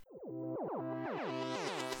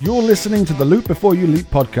You're listening to the Loot Before You Leap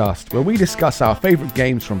podcast, where we discuss our favourite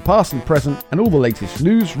games from past and present and all the latest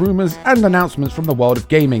news, rumours and announcements from the world of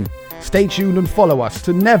gaming. Stay tuned and follow us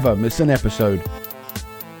to never miss an episode.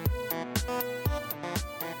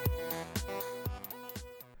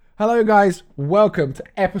 Hello guys, welcome to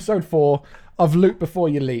episode 4 of Loot Before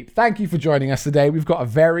You Leap. Thank you for joining us today. We've got a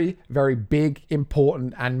very, very big,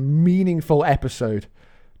 important and meaningful episode.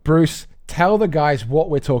 Bruce, tell the guys what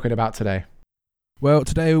we're talking about today. Well,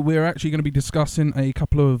 today we're actually going to be discussing a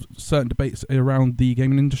couple of certain debates around the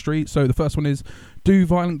gaming industry. So the first one is, do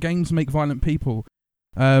violent games make violent people?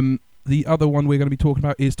 The other one we're going to be talking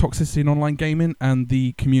about is toxicity in online gaming and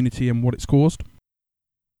the community and what it's caused.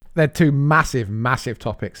 They're two massive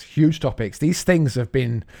topics, huge topics. These things have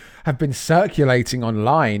been circulating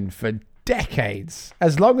online for decades.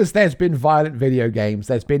 As long as there's been violent video games,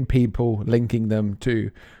 there's been people linking them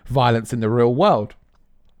to violence in the real world.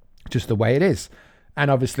 Just the way it is. And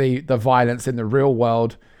obviously the violence in the real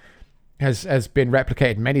world has been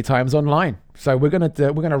replicated many times online. So we're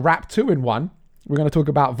gonna wrap two in one. We're going to talk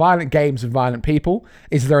about violent games and violent people.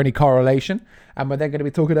 Is there any correlation? And we're then going to be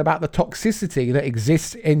talking about the toxicity that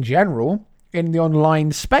exists in general in the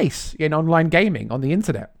online space, in online gaming, on the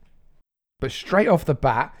internet. But straight off the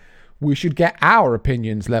bat, we should get our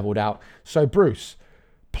opinions leveled out. So Bruce,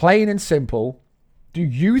 plain and simple, do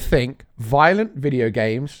you think violent video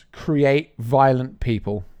games create violent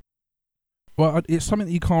people? Well, it's something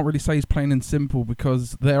that you can't really say is plain and simple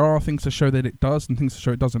because there are things to show that it does and things to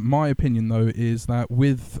show it doesn't. My opinion, though, is that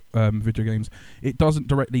with video games, it doesn't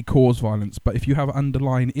directly cause violence, but if you have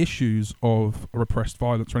underlying issues of repressed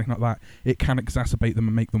violence or anything like that, it can exacerbate them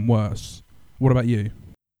and make them worse. What about you?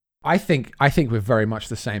 I think we're very much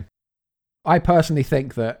the same. I personally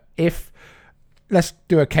think that let's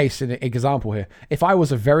do a case in example here. If I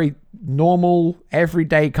was a very normal,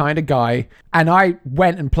 everyday kind of guy and I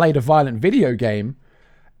went and played a violent video game,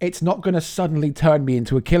 it's not going to suddenly turn me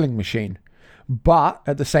into a killing machine. But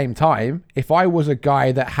at the same time, if I was a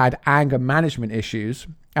guy that had anger management issues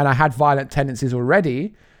and I had violent tendencies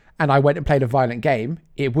already and I went and played a violent game,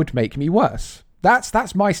 it would make me worse.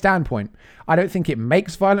 That's my standpoint. I don't think it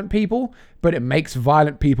makes violent people, but it makes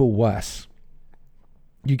violent people worse.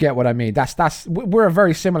 You get what I mean? We're a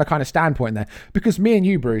very similar kind of standpoint there. Because me and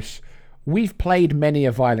you, Bruce, we've played many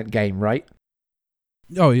a violent game, right?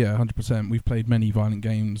 Oh yeah, 100%. We've played many violent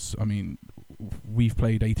games. I mean, we've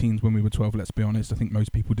played 18s when we were 12, let's be honest. I think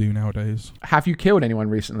most people do nowadays. Have you killed anyone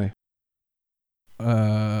recently?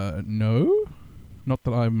 No. Not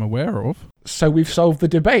that I'm aware of. So we've solved the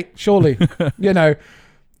debate, surely. You know,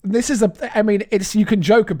 you can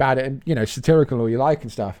joke about it and, satirical all you like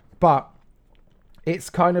and stuff, but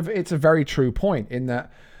it's a very true point in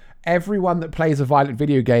that everyone that plays a violent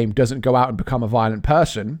video game doesn't go out and become a violent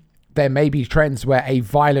person. There may be trends where a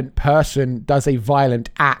violent person does a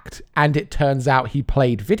violent act and it turns out he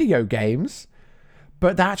played video games,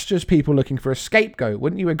 but that's just people looking for a scapegoat.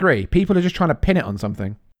 Wouldn't you agree? People are just trying to pin it on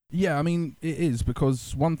something. Yeah, I mean, it is,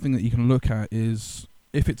 because one thing that you can look at is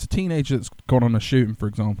if it's a teenager that's gone on a shooting, for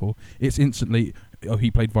example, it's instantly,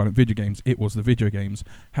 he played violent video games, it was the video games.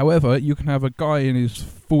 However, you can have a guy in his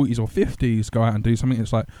 40s or 50s go out and do something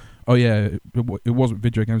that's like, oh yeah, it wasn't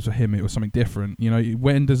video games for him, it was something different.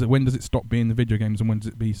 When does it stop being the video games and when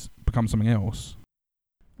does it become something else?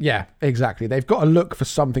 Yeah, exactly. They've got to look for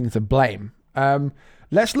something to blame.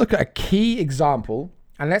 Let's look at a key example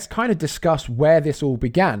and let's kind of discuss where this all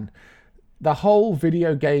began. The whole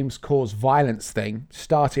video games cause violence thing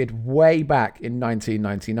started way back in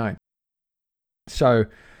 1999. So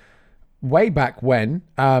way back when,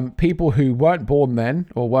 people who weren't born then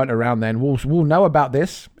or weren't around then will know about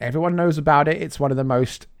this. Everyone knows about it. It's one of the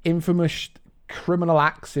most infamous criminal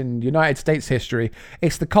acts in United States history.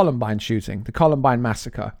 It's the Columbine shooting, the Columbine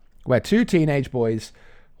massacre, where two teenage boys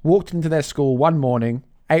walked into their school one morning,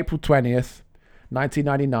 April 20th,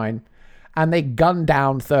 1999, and they gunned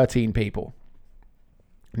down 13 people.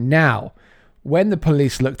 Now, when the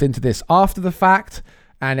police looked into this after the fact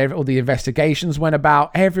and all the investigations went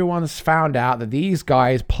about, everyone's found out that these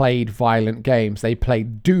guys played violent games. They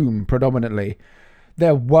played Doom predominantly.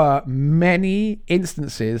 There were many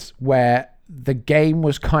instances where the game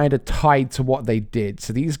was kind of tied to what they did.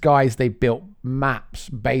 So these guys, they built maps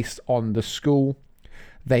based on the school.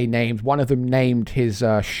 One of them named his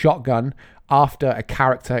shotgun after a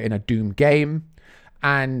character in a Doom game.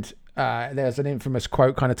 And there's an infamous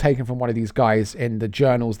quote kind of taken from one of these guys in the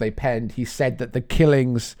journals they penned. He said that the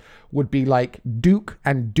killings would be like Duke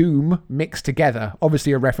and Doom mixed together.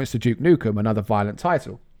 Obviously a reference to Duke Nukem, another violent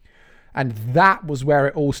title. And that was where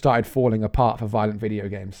it all started falling apart for violent video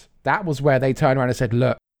games. That was where they turned around and said,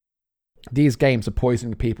 look, These games are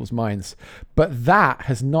poisoning people's minds. But that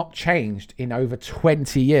has not changed in over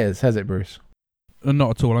 20 years, has it, Bruce?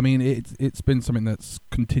 Not at all. I mean, it's been something that's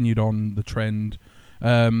continued on the trend.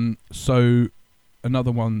 So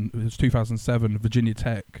another one was 2007, Virginia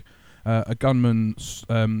Tech. A gunman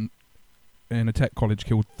in a tech college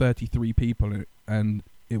killed 33 people, and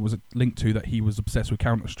it was linked to that he was obsessed with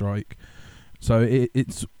Counter-Strike. So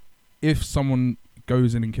it's if someone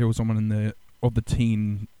goes in and kills someone of the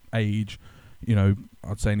teen age,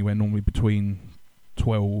 I'd say anywhere normally between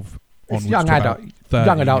 12 onwards young to about 30,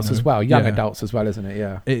 young adults as well. Young adults as well, isn't it?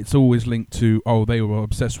 Yeah. It's always linked to, they were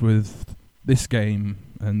obsessed with this game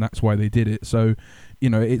and that's why they did it. So,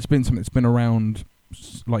 it's been something that's been around,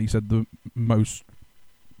 like you said, the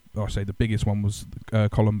biggest one was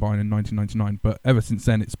Columbine in 1999. But ever since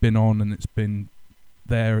then, it's been on and it's been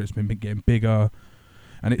there. It's been getting bigger.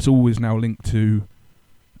 And it's always now linked to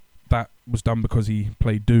that was done because he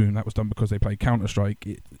played Doom. That was done because they played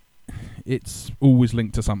Counter-Strike. It's always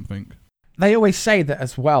linked to something. They always say that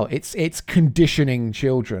as well. It's conditioning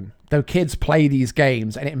children. Though kids play these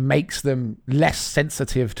games and it makes them less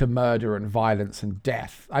sensitive to murder and violence and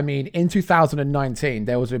death. I mean, in 2019,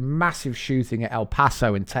 there was a massive shooting at El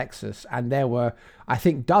Paso in Texas, and there were, I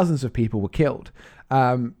think, dozens of people were killed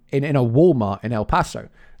in a Walmart in El Paso.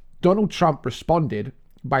 Donald Trump responded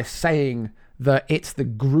by saying that it's the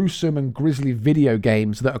gruesome and grisly video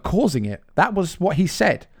games that are causing it. That was what he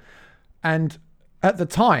said. And at the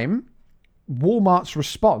time, Walmart's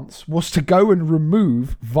response was to go and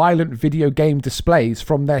remove violent video game displays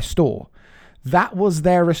from their store. That was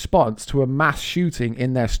their response to a mass shooting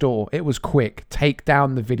in their store. It was quick. Take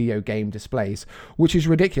down the video game displays, which is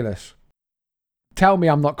ridiculous. Tell me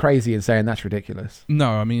I'm not crazy in saying that's ridiculous. No,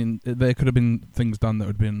 I mean, there could have been things done that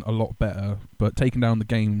would have been a lot better, but taking down the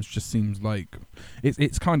games just seems like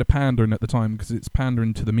it's kind of pandering at the time, because it's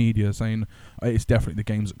pandering to the media, saying it's definitely the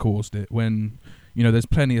games that caused it, when there's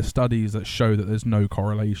plenty of studies that show that there's no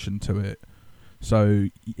correlation to it. So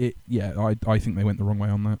I think they went the wrong way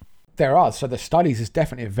on that. There are. So the studies is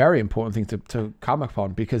definitely a very important thing to come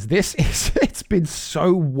upon, because it's been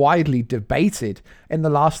so widely debated in the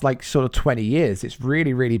last sort of 20 years. It's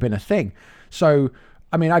really, really been a thing. So,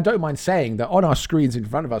 I mean, I don't mind saying that on our screens in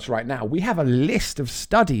front of us right now, we have a list of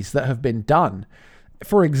studies that have been done.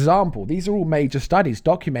 For example, these are all major studies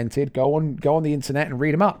documented. Go on the internet and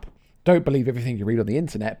read them up. Don't believe everything you read on the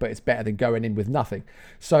internet, but it's better than going in with nothing.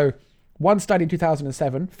 So one study in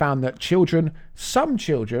 2007 found that some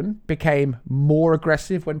children became more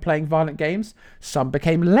aggressive when playing violent games. Some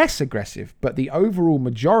became less aggressive, but the overall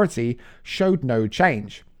majority showed no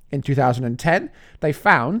change. In 2010, they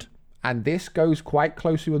found, and this goes quite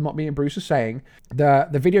closely with what me and Bruce are saying, the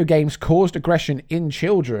video games caused aggression in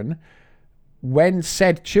children when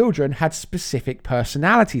said children had specific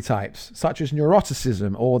personality types, such as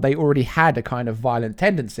neuroticism, or they already had a kind of violent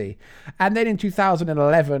tendency. And then in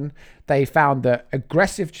 2011, they found that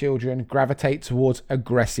aggressive children gravitate towards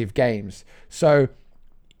aggressive games. So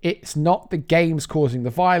it's not the games causing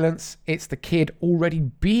the violence, it's the kid already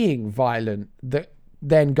being violent that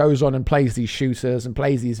then goes on and plays these shooters and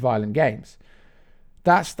plays these violent games.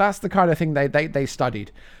 That's the kind of thing they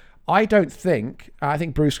studied. I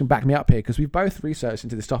think Bruce can back me up here, because we've both researched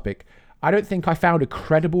into this topic. I don't think I found a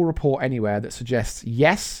credible report anywhere that suggests,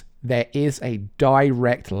 yes, there is a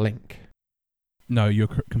direct link. No, you're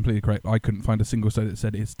completely correct. I couldn't find a single study that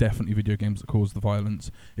said it's definitely video games that cause the violence.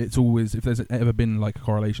 It's always, if there's ever been a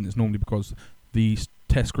correlation, it's normally because the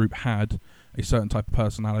test group had a certain type of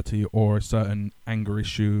personality or a certain anger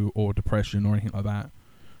issue or depression or anything like that.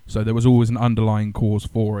 So there was always an underlying cause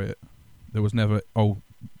for it. There was never,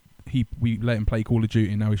 we let him play Call of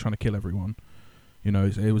Duty and now he's trying to kill everyone.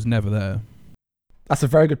 It was never there. That's a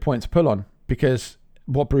very good point to pull on, because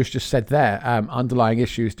what Bruce just said there, underlying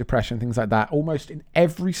issues, depression, things like that, almost in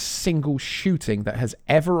every single shooting that has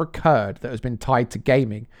ever occurred that has been tied to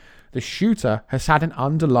gaming, the shooter has had an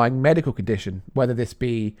underlying medical condition, whether this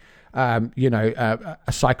be a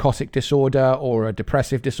psychotic disorder or a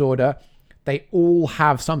depressive disorder. They all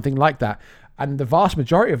have something like that. And the vast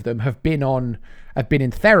majority of them have been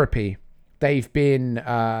in therapy. They've been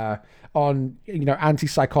on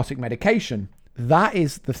antipsychotic medication. That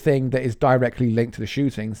is the thing that is directly linked to the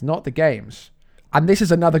shootings, not the games. And this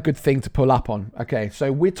is another good thing to pull up on. Okay,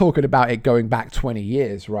 so we're talking about it going back 20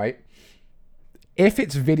 years, right? If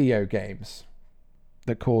it's video games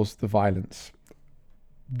that cause the violence,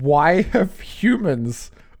 why have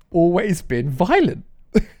humans always been violent?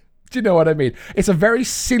 Do you know what I mean? It's a very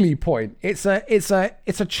silly point. It's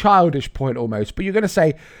a childish point almost. But you're going to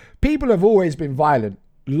say people have always been violent.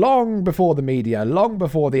 long before the media, long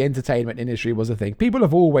before the entertainment industry was a thing, people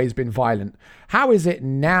have always been violent. How is it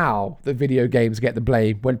now that video games get the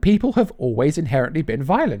blame when people have always inherently been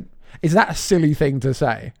violent? Is that a silly thing to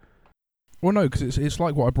say? Well, no, because it's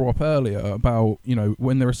like what I brought up earlier about,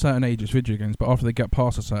 when they're a certain age, it's video games, but after they get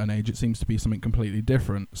past a certain age, it seems to be something completely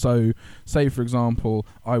different. So, say, for example,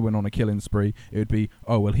 I went on a killing spree, it would be,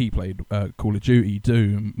 oh, well, he played Call of Duty,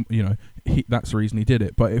 Doom, that's the reason he did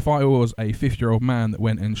it. But if I was a 50-year-old man that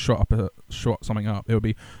went and shot something up, it would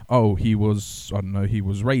be, oh, he was, I don't know, he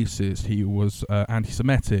was racist, he was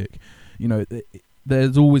anti-Semitic,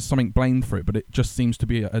 there's always something blamed for it, but it just seems to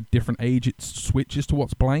be a different age. It switches to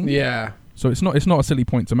what's blamed. Yeah. So it's not a silly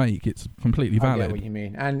point to make. It's completely valid. I get what you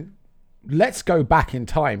mean. And let's go back in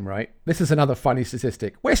time, right? This is another funny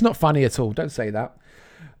statistic. Well, it's not funny at all. Don't say that.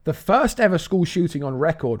 The first ever school shooting on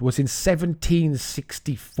record was in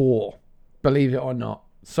 1764, believe it or not.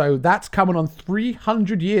 So that's coming on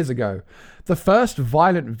 300 years ago. The first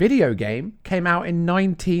violent video game came out in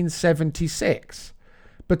 1976.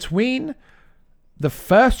 Between the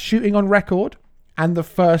first shooting on record and the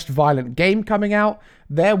first violent game coming out,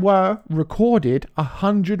 there were recorded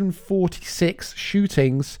 146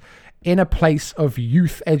 shootings in a place of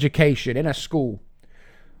youth education, in a school.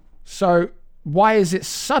 So why is it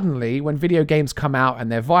suddenly, when video games come out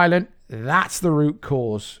and they're violent, that's the root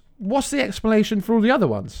cause? What's the explanation for all the other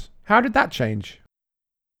ones? How did that change?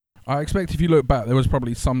 I expect if you look back, there was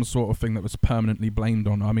probably some sort of thing that was permanently blamed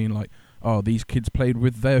on. I mean, like, oh, these kids played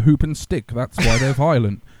with their hoop and stick, that's why they're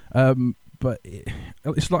violent. But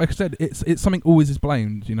it's like I said, it's something always is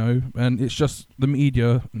blamed, and it's just the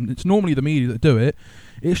media. It's normally the media that do it.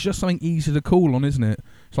 It's just something easy to call on, isn't it?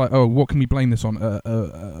 It's like, oh, what can we blame this on?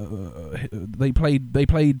 They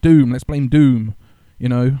played Doom. Let's blame Doom.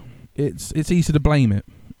 It's easy to blame it.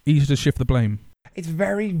 Easy to shift the blame. It's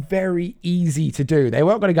very, very easy to do. They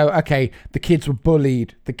weren't going to go, okay, the kids were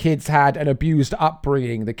bullied. The kids had an abused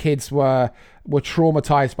upbringing. The kids were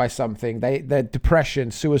traumatized by something. Their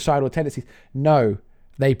depression, suicidal tendencies. No,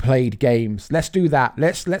 they played games. Let's do that.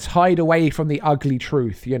 Let's hide away from the ugly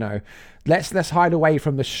truth, Let's hide away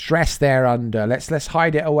from the stress they're under. Let's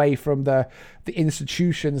hide it away from the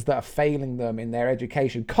institutions that are failing them in their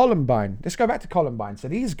education. Columbine. Let's go back to Columbine. So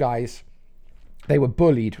these guys, they were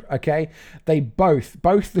bullied, okay? They both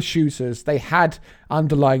the shooters, they had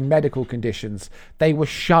underlying medical conditions. They were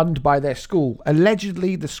shunned by their school.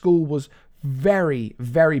 Allegedly, the school was very,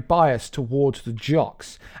 very biased towards the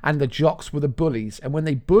jocks, and the jocks were the bullies. And when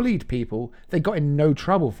they bullied people, they got in no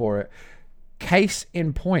trouble for it. Case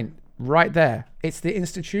in point, right there. It's the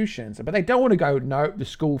institutions. But they don't want to go, no, the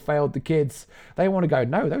school failed the kids. They want to go,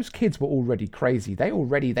 no, those kids were already crazy. They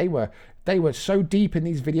were so deep in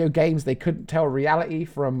these video games, they couldn't tell reality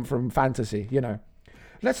from fantasy,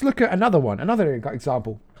 Let's look at another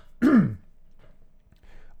example.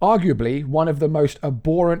 Arguably one of the most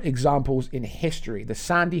abhorrent examples in history, the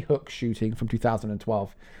Sandy Hook shooting from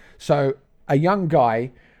 2012. So a young guy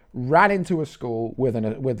ran into a school with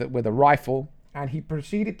a rifle, and he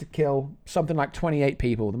proceeded to kill something like 28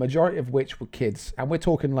 people, the majority of which were kids. And we're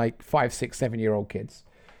talking like 5, 6, 7-year-old kids.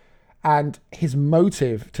 And his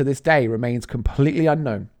motive to this day remains completely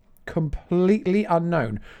unknown. Completely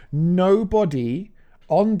unknown. Nobody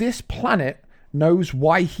on this planet knows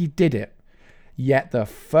why he did it. Yet the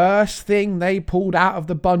first thing they pulled out of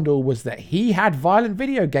the bundle was that he had violent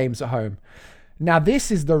video games at home. Now, this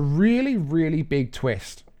is the really, really big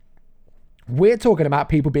twist. We're talking about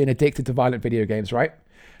people being addicted to violent video games, right?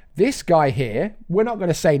 This guy here, we're not going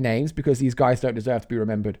to say names because these guys don't deserve to be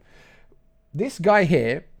remembered. This guy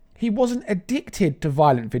here, he wasn't addicted to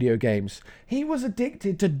violent video games. He was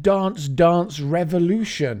addicted to Dance Dance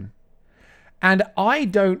Revolution. And I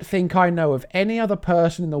don't think I know of any other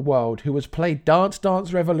person in the world who has played Dance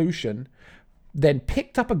Dance Revolution, then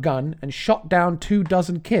picked up a gun and shot down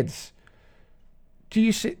 24 kids. Do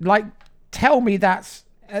you see? Tell me that's...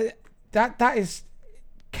 That is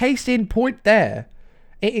case in point there.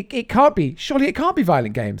 It can't be. Surely it can't be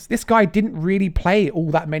violent games. This guy didn't really play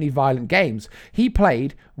all that many violent games. He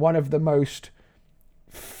played one of the most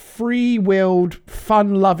free-willed,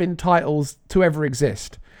 fun-loving titles to ever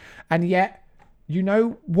exist. And yet, you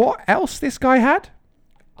know what else this guy had?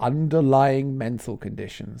 Underlying mental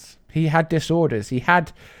conditions. He had disorders. He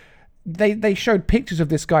had... They showed pictures of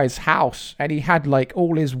this guy's house, and he had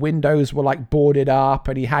all his windows were boarded up,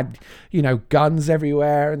 and he had, guns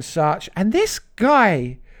everywhere and such. And this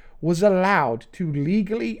guy was allowed to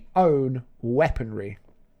legally own weaponry.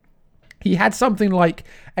 He had something like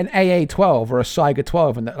an AA-12 or a Saiga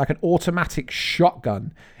 12 and an automatic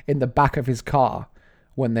shotgun in the back of his car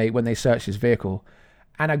when they searched his vehicle.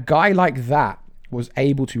 And a guy like that was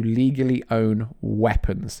able to legally own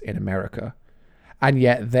weapons in America. And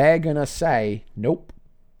yet they're going to say, nope,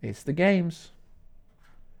 it's the games.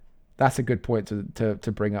 That's a good point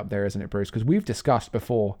to bring up there, isn't it, Bruce? Because we've discussed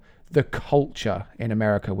before the culture in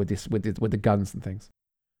America with the guns and things.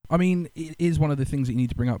 I mean, it is one of the things that you need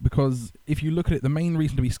to bring up, because if you look at it, the main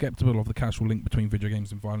reason to be skeptical of the causal link between video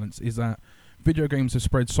games and violence is that video games have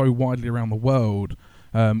spread so widely around the world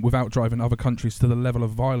without driving other countries to the level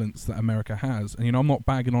of violence that America has. And, I'm not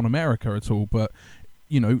bagging on America at all, but,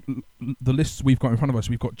 the lists we've got in front of us,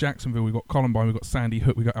 we've got Jacksonville, we've got Columbine, we've got Sandy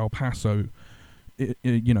Hook, we've got El Paso.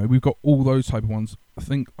 We've got all those type of ones. I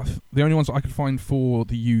think the only ones that I could find for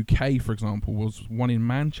the UK, for example, was one in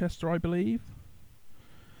Manchester, I believe.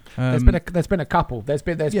 There's been a couple. I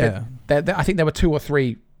think there were 2 or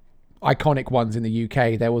 3 iconic ones in the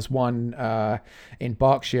UK. There was one in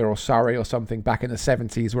Berkshire or Surrey or something back in the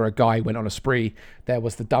 70s where a guy went on a spree. There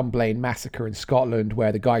was the Dunblane massacre in Scotland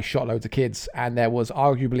where the guy shot loads of kids, and there was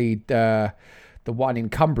arguably the one in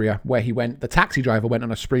Cumbria where the taxi driver went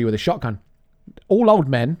on a spree with a shotgun. All old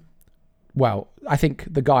men. Well, I think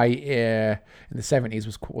the guy in the 70s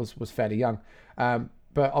was fairly young.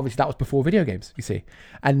 But obviously that was before video games, you see.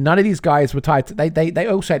 And none of these guys were tied to... They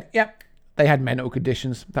all said, yep, they had mental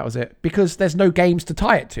conditions. That was it. Because there's no games to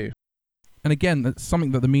tie it to. And again, that's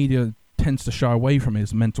something that the media tends to shy away from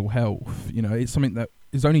is mental health. It's something that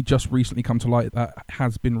is only just recently come to light that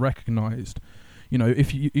has been recognised.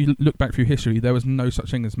 If you look back through history, there was no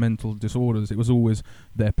such thing as mental disorders. It was always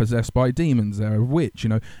they're possessed by demons, they're a witch.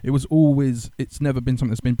 It's never been something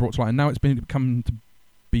that's been brought to light. And now it's come to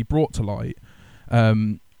be brought to light.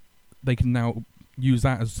 They can now use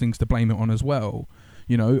that as things to blame it on as well.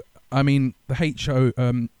 I mean, the WHO,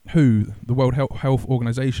 the World Health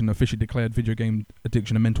Organization, officially declared video game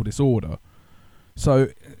addiction a mental disorder. So,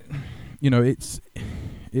 it's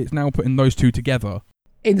now putting those two together.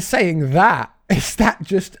 In saying that, is that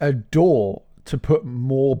just a door to put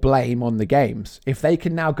more blame on the games? If they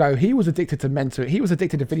can now go, he was addicted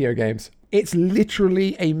to video games. It's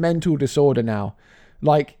literally a mental disorder now.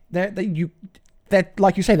 Like they're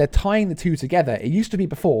like you say, they're tying the two together. It used to be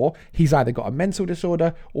before he's either got a mental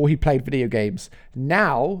disorder or he played video games.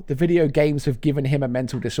 Now the video games have given him a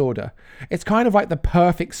mental disorder. It's kind of like the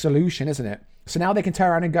perfect solution, isn't it? So now they can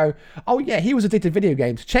turn around and go, oh yeah, he was addicted to video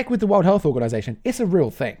games. Check with the World Health Organization. It's a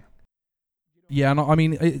real thing. Yeah, I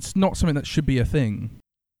mean, it's not something that should be a thing.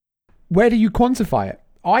 Where do you quantify it?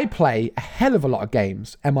 I play a hell of a lot of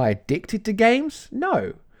games. Am I addicted to games?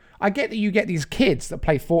 No. I get that you get these kids that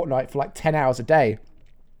play Fortnite for like 10 hours a day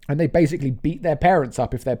and they basically beat their parents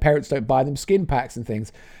up if their parents don't buy them skin packs and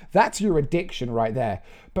things. That's your addiction right there.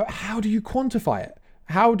 But how do you quantify it?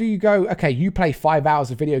 How do you go, okay, you play 5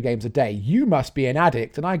 hours of video games a day, you must be an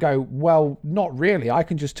addict. And I go, well, not really. I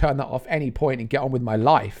can just turn that off any point and get on with my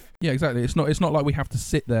life. Yeah, exactly. It's not like we have to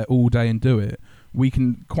sit there all day and do it. We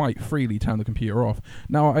can quite freely turn the computer off.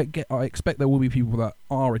 Now, I expect there will be people that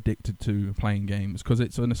are addicted to playing games because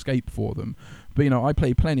it's an escape for them. But, I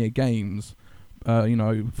play plenty of games. For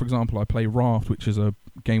example, I play Raft, which is a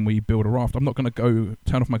game where you build a raft. I'm not going to go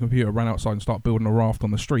turn off my computer, run outside and start building a raft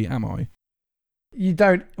on the street, am I? You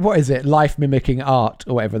don't, what is it? Life mimicking art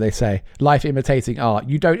or whatever they say. Life imitating art.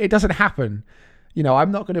 It doesn't happen.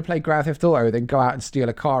 I'm not going to play Grand Theft Auto, then go out and steal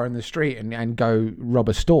a car in the street and go rob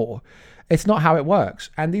a store. It's not how it works.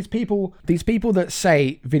 And these people that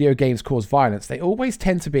say video games cause violence, they always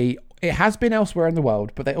tend to be, it has been elsewhere in the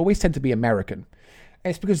world, but they always tend to be American.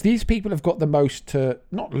 It's because these people have got the most to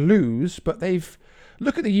not lose, but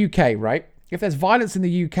look at the UK, right? If there's violence in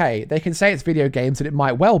the UK, they can say it's video games, and it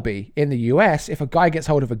might well be. In the US, if a guy gets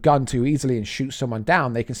hold of a gun too easily and shoots someone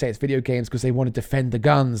down, they can say it's video games because they want to defend the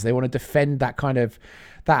guns. They want to defend that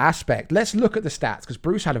aspect. Let's look at the stats, because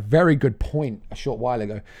Bruce had a very good point a short while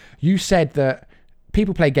ago. You said that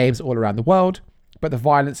people play games all around the world, but the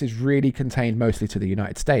violence is really contained mostly to the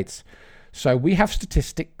United States. So we have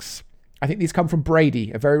statistics. I think these come from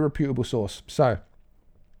Brady, a very reputable source. So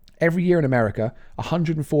every year in America,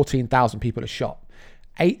 114,000 people are shot.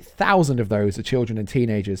 8,000 of those are children and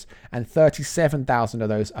teenagers, and 37,000 of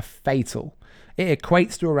those are fatal. It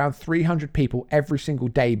equates to around 300 people every single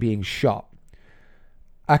day being shot.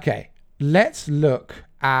 Okay, let's look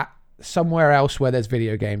at somewhere else where there's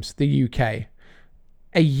video games, the UK.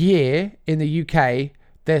 A year in the UK,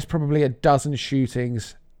 there's probably a dozen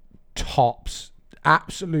shootings, tops,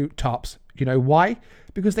 absolute tops. You know why?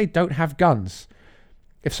 Because they don't have guns.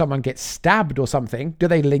 If someone gets stabbed or something, do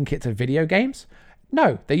they link it to video games?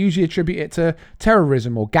 No, they usually attribute it to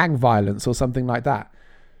terrorism or gang violence or something like that.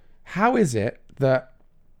 How is it that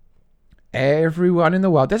everyone in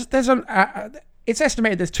the world, It's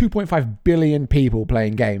estimated there's 2.5 billion people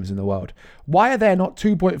playing games in the world. Why are there not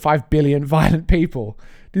 2.5 billion violent people?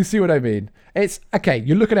 Do you see what I mean? It's, okay,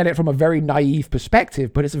 you're looking at it from a very naive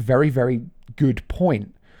perspective, but it's a very, very good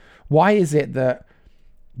point. Why is it that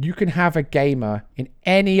you can have a gamer in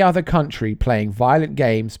any other country playing violent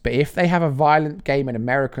games, but if they have a violent game in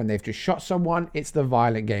America and they've just shot someone, it's the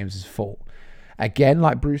violent game's fault? Again,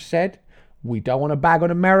 like Bruce said, we don't want to bag on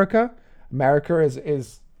America. America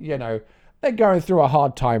is, you know, they're going through a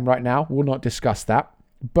hard time right now. We'll not discuss that.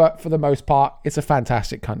 But for the most part, it's a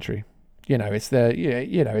fantastic country. You know, it's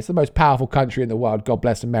it's the most powerful country in the world. God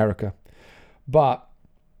bless America. But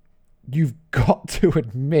you've got to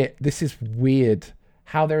admit, this is weird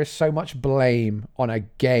how there is so much blame on a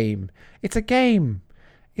game. It's a game.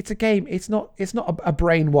 It's a game. It's not a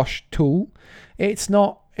brainwash tool. It's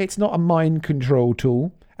not a mind control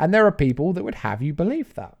tool. And there are people that would have you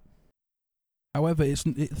believe that. However, the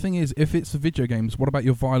thing is, if it's the video games, what about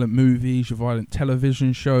your violent movies, your violent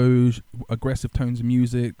television shows, aggressive tones of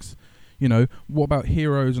musics? You know, what about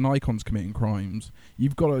heroes and icons committing crimes?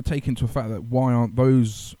 You've got to take into effect that why aren't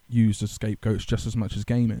those used as scapegoats just as much as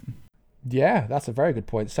gaming? Yeah, that's a very good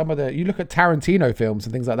point. You look at Tarantino films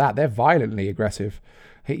and things like that, they're violently aggressive.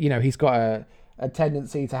 He's got a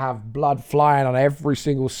tendency to have blood flying on every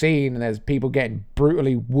single scene, and there's people getting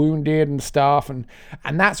brutally wounded and stuff, and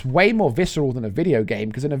that's way more visceral than a video game,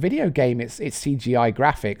 because in a video game it's CGI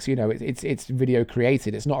graphics, it's video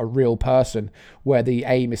created. It's not a real person where the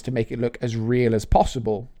aim is to make it look as real as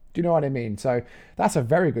possible. Do you know what I mean? So that's a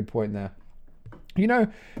very good point there.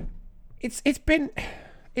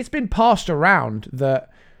 It's been passed around that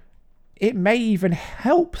it may even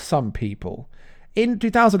help some people. In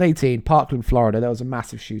 2018, Parkland, Florida, there was a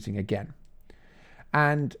massive shooting again.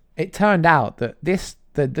 And it turned out that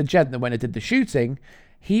the gent that went and did the shooting,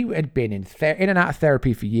 he had been in and out of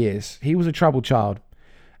therapy for years. He was a troubled child.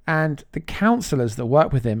 And the counselors that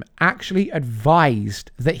worked with him actually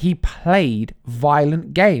advised that he played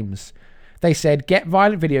violent games. They said, get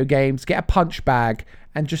violent video games, get a punch bag,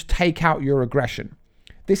 and just take out your aggression.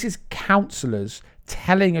 This is counselors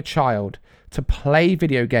telling a child to play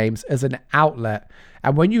video games as an outlet.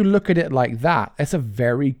 And when you look at it like that, it's a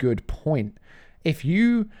very good point. If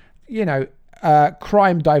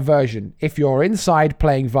crime diversion, if you're inside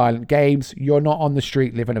playing violent games, you're not on the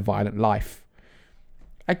street living a violent life.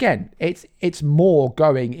 Again, it's more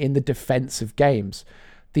going in the defense of games.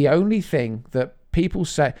 The only people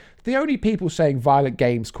saying violent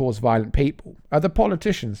games cause violent people are the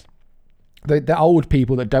politicians, the old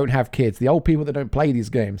people that don't have kids, the old people that don't play these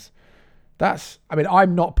games.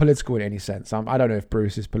 I'm not political in any sense. I don't know if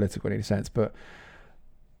Bruce is political in any sense, but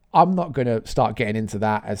I'm not going to start getting into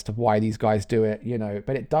that as to why these guys do it,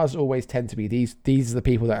 but it does always tend to be these are the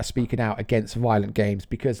people that are speaking out against violent games,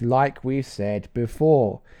 because like we've said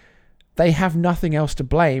before, they have nothing else to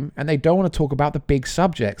blame, and they don't want to talk about the big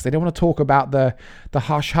subjects. They don't want to talk about the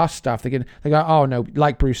hush stuff. They go, oh no,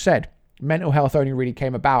 like Bruce said, mental health only really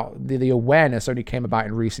came about, the awareness only came about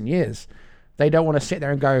in recent years. They don't want to sit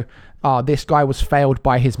there and go, oh, this guy was failed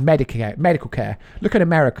by his medical care. Look at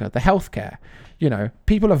America, the healthcare.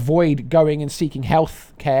 People avoid going and seeking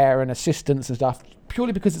health care and assistance and stuff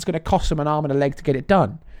purely because it's going to cost them an arm and a leg to get it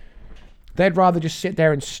done. They'd rather just sit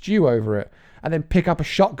there and stew over it and then pick up a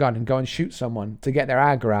shotgun and go and shoot someone to get their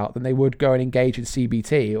anger out than they would go and engage in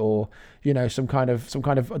CBT or, some kind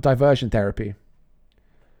of diversion therapy.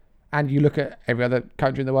 And you look at every other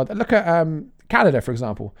country in the world. Look at Canada, for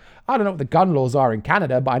example. I don't know what the gun laws are in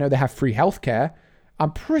Canada, but I know they have free healthcare.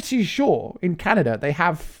 I'm pretty sure in Canada they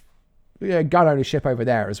have gun ownership over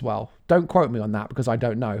there as well. Don't quote me on that because I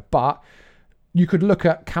don't know. But you could look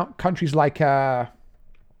at countries like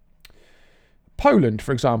Poland,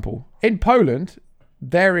 for example. In Poland,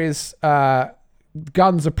 there is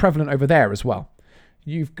guns are prevalent over there as well.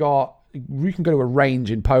 You can go to a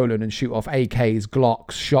range in Poland and shoot off AKs,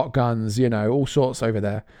 Glocks, shotguns, all sorts over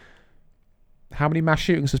there. How many mass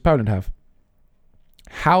shootings does Poland have?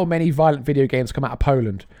 How many violent video games come out of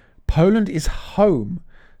Poland? Poland is home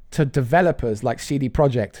to developers like CD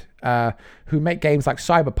Projekt, who make games like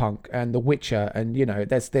Cyberpunk and The Witcher, and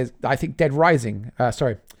there's I think Dying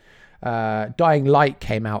Light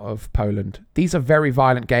came out of Poland. These are very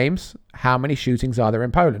violent games. How many shootings are there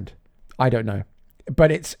in Poland? I don't know. But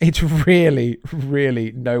it's really,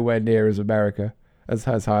 really nowhere near as America, as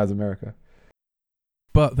high as America.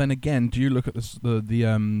 But then again, do you look at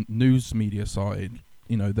the news media side?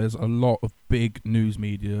 There's a lot of big news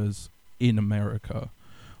medias in America.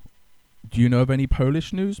 Do you know of any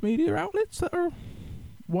Polish news media outlets that are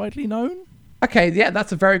widely known? Okay, yeah,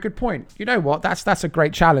 that's a very good point. You know what? That's a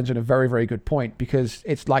great challenge and a very, very good point, because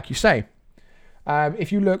it's like you say,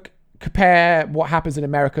 If you compare what happens in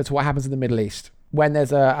America to what happens in the Middle East, when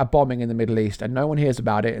there's a bombing in the Middle East and no one hears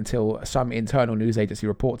about it until some internal news agency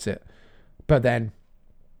reports it. But then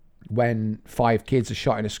when 5 kids are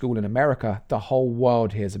shot in a school in America, the whole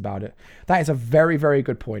world hears about it. That is a very, very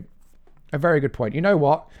good point. A very good point. You know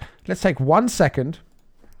what? Let's take 1 second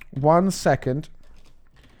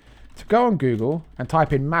to go on Google and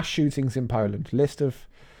type in mass shootings in Poland. List of...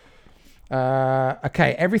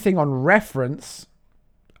 okay, everything on reference.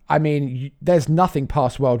 I mean, there's nothing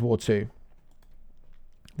past World War II.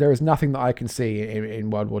 There is nothing that I can see in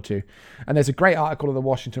World War II. And there's a great article in the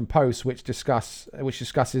Washington Post which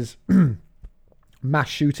discusses mass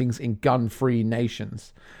shootings in gun-free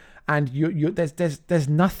nations. And there's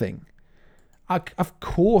nothing. Of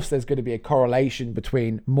course there's going to be a correlation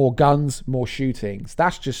between more guns, more shootings.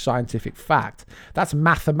 That's just scientific fact. That's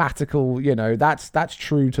mathematical, that's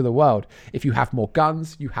true to the world. If you have more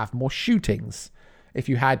guns, you have more shootings. If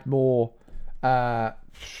you had more, I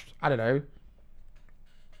don't know,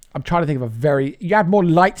 I'm trying to think of you had more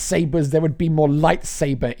lightsabers, there would be more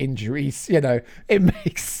lightsaber injuries, it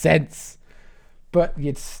makes sense. But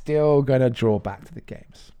you're still going to draw back to the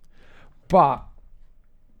games. But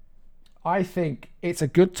I think it's a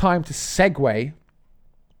good time to segue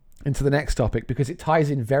into the next topic because it ties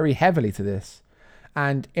in very heavily to this.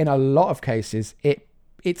 And in a lot of cases,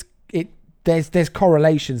 there's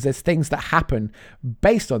correlations, there's things that happen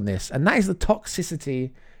based on this. And that is the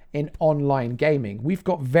toxicity in online gaming.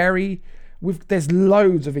 There's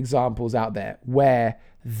loads of examples out there where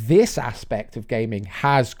this aspect of gaming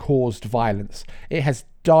has caused violence. It has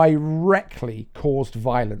directly caused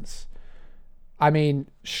violence. I mean,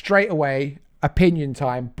 straight away, opinion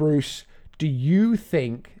time. Bruce, do you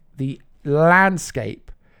think the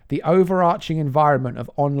landscape, the overarching environment of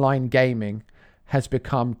online gaming has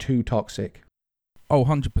become too toxic? Oh,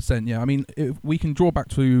 100%, yeah. I mean, we can draw back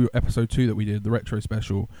to episode 2 that we did, the retro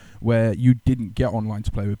special, where you didn't get online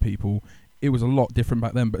to play with people. It was a lot different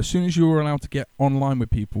back then, but as soon as you were allowed to get online with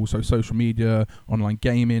people, so social media, online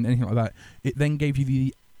gaming, anything like that, it then gave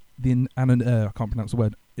you I can't pronounce the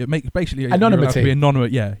word. It makes basically anonymity. You're allowed to be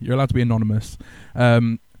anonymous. Yeah, you're allowed to be anonymous,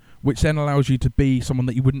 which then allows you to be someone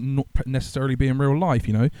that you wouldn't not necessarily be in real life.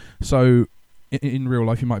 So in real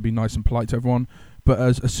life you might be nice and polite to everyone, but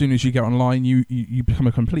as soon as you get online, you become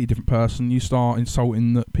a completely different person. You start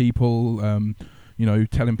insulting people,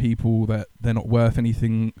 telling people that they're not worth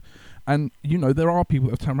anything. And there are people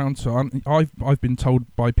that have turned around to. I've been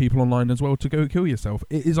told by people online as well to go kill yourself.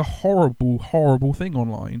 It is a horrible, horrible thing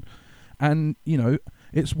online, and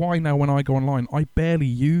it's why now when I go online, I barely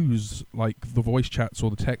use like the voice chats or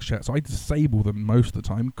the text chats. I disable them most of the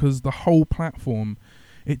time because the whole platform,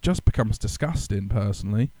 it just becomes disgusting.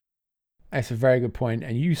 Personally, that's a very good point.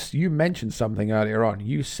 And you mentioned something earlier on.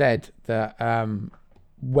 You said that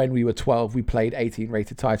when we were 12, we played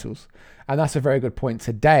 18-rated titles. And that's a very good point.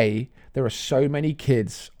 Today, there are so many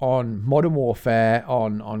kids on Modern Warfare,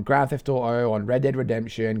 on Grand Theft Auto, on Red Dead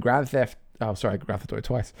Redemption, Grand Theft Auto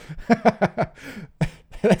twice.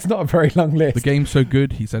 That's not a very long list. The game's so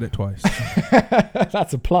good, he said it twice.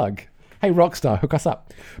 That's a plug. Hey, Rockstar, hook us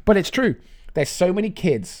up. But it's true. There's so many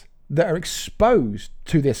kids that are exposed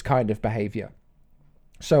to this kind of behavior.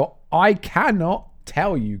 So I cannot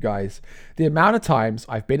tell you guys the amount of times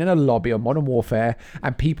I've been in a lobby on Modern Warfare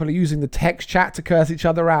and people are using the text chat to curse each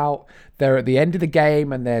other out. They're at the end of the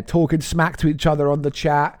game and they're talking smack to each other on the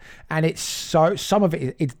chat, and some of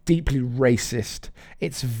it's deeply racist,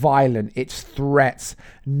 it's violent, it's threats.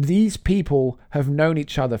 These people have known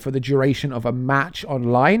each other for the duration of a match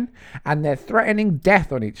online and they're threatening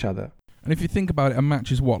death on each other. And if you think about it, a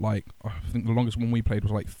match is what, like, I think the longest one we played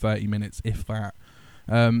was like 30 minutes, if that.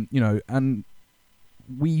 And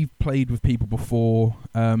we've played with people before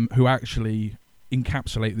who actually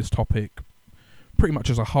encapsulate this topic pretty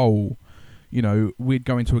much as a whole. We'd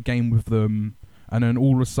go into a game with them and then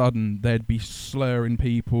all of a sudden they'd be slurring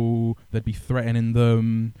people, they'd be threatening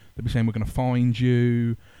them, they'd be saying we're going to find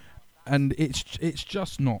you, and it's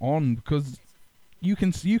just not on, because you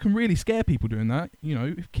can really scare people doing that.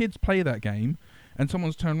 If kids play that game and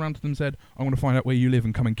someone's turned around to them and said, I want to find out where you live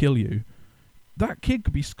and come and kill you, that kid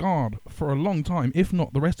could be scarred for a long time, if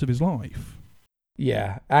not the rest of his life.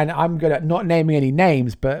 Yeah, and I'm gonna not naming any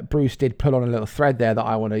names, but Bruce did pull on a little thread there that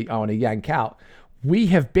I want to yank out. We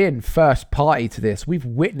have been first party to this. We've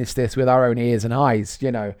witnessed this with our own ears and eyes.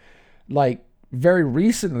 Like very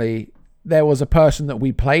recently, there was a person that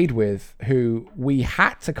we played with who we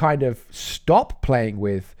had to kind of stop playing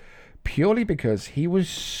with purely because he was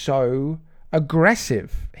so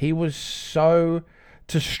aggressive. He was so,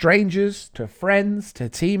 to strangers, to friends, to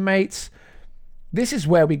teammates, This is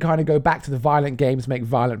where we kind of go back to the violent games make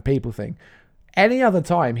violent people thing. Any other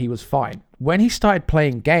time, he was fine. When he started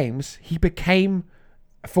playing games, he became,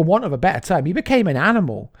 for want of a better term, he became an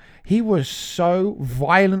animal. He was so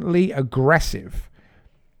violently aggressive.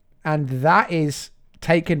 And that is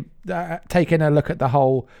taking a look at the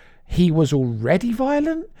whole, he was already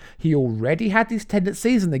violent. He already had these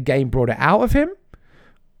tendencies and the game brought it out of him.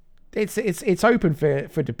 It's open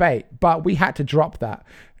for debate, but we had to drop that.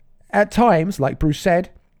 At times, like Bruce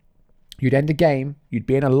said, you'd end a game, you'd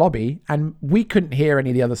be in a lobby, and we couldn't hear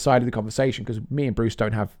any of the other side of the conversation because me and Bruce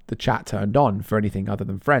don't have the chat turned on for anything other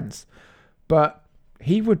than friends. But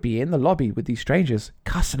he would be in the lobby with these strangers,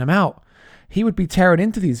 cussing them out. He would be tearing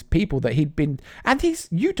into these people that he'd been... And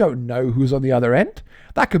you don't know who's on the other end.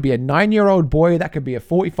 That could be a 9-year-old boy, that could be a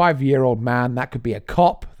 45-year-old man, that could be a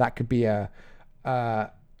cop, that could be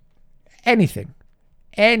anything.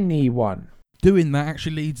 Anyone. Doing that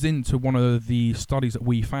actually leads into one of the studies that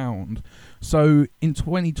we found. So in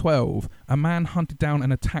 2012, a man hunted down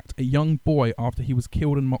and attacked a young boy after he was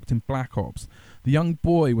killed and mocked in Black Ops. The young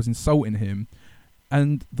boy was insulting him,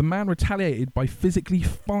 and the man retaliated by physically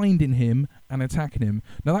finding him and attacking him.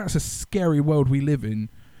 Now that's a scary world we live in.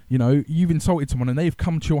 You know, you've insulted someone and they've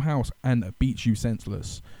come to your house and beat you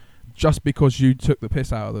senseless just because you took the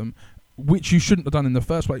piss out of them, which you shouldn't have done in the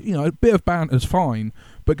first place. You know, a bit of banter's fine,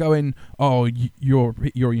 but going, oh, we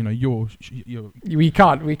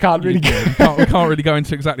can't really go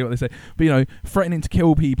into exactly what they say. But, you know, threatening to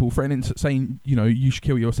kill people, threatening to saying, you know, you should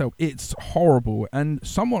kill yourself. It's horrible. And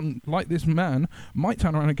someone like this man might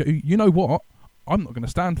turn around and go, you know what? I'm not going to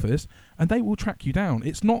stand for this. And they will track you down.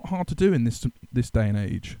 It's not hard to do in this day and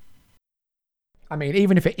age. I mean,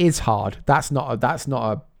 even if it is hard, that's not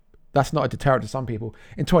a deterrent to some people.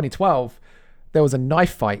 In 2012, there was a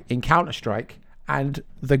knife fight in Counter-Strike, and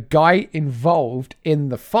the guy involved in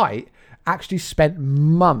the fight actually spent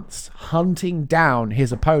months hunting down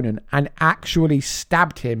his opponent and actually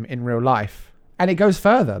stabbed him in real life. And it goes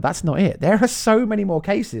further. That's not it. There are so many more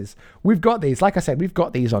cases. We've got these. Like I said, we've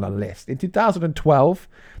got these on a list. In 2012,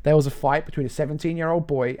 there was a fight between a 17-year-old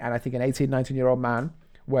boy and I think an 18, 19-year-old man,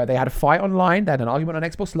 where they had a fight online. They had an argument on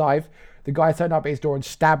Xbox Live. The guy turned up at his door and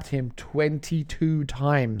stabbed him 22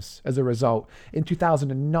 times as a result. In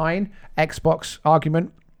 2009, Xbox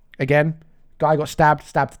argument. Again, guy got stabbed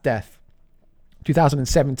to death.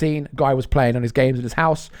 2017, guy was playing on his games at his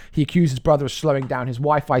house. He accused his brother of slowing down his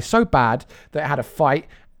Wi-Fi so bad that it had a fight.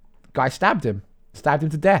 Guy stabbed him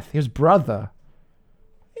to death. His brother.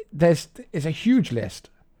 It's a huge list.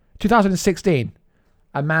 2016,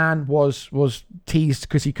 a man was teased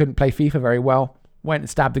because he couldn't play FIFA very well. Went and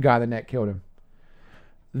stabbed the guy in the neck, killed him.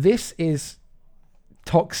 This is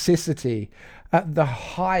toxicity at the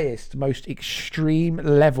highest, most extreme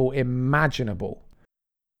level imaginable.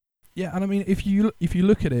 Yeah, and I mean, if you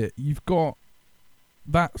look at it, you've got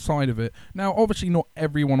that side of it. Now, obviously, not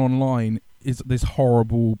everyone online is this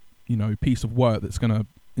horrible, you know, piece of work that's going to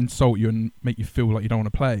insult you and make you feel like you don't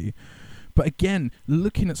want to play. But again,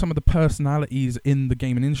 looking at some of the personalities in the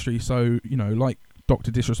gaming industry, so, you know, like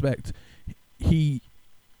Dr. Disrespect, he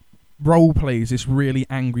role plays this really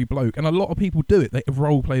angry bloke, and a lot of people do it. They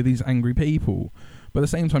role play these angry people, but at the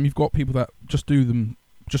same time, you've got people that just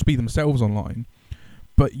be themselves online.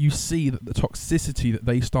 But you see that the toxicity that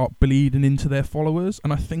they start bleeding into their followers,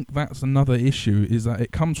 and I think that's another issue, is that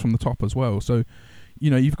it comes from the top as well. So,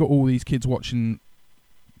 you know, you've got all these kids watching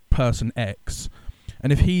Person X,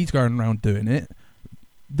 and if he's going around doing it,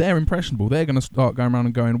 they're impressionable. They're going to start going around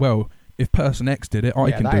and going, well, if Person X did it,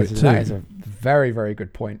 I can do it too. That is a very, very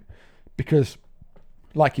good point. Because,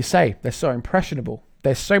 like you say, they're so impressionable.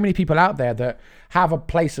 There's so many people out there that have a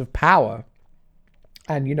place of power.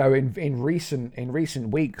 And, you know, in recent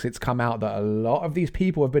weeks, it's come out that a lot of these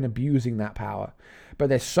people have been abusing that power. But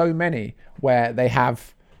there's so many where they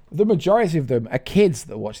have... The majority of them are kids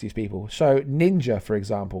that watch these people. So Ninja, for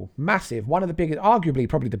example, massive. One of the biggest, arguably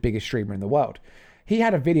probably the biggest streamer in the world. He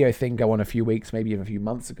had a video thing go on a few weeks, maybe even a few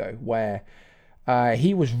months ago, where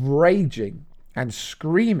he was raging and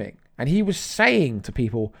screaming. And he was saying to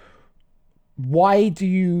people, why do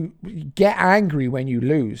you get angry when you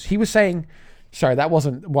lose? He was saying... Sorry, that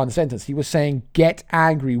wasn't one sentence. He was saying, get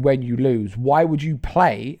angry when you lose. Why would you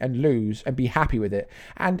play and lose and be happy with it?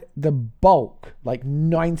 And the bulk, like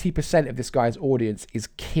 90% of this guy's audience is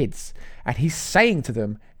kids. And he's saying to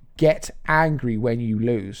them, get angry when you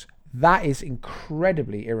lose. That is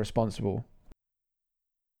incredibly irresponsible.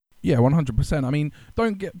 Yeah, 100%. I mean,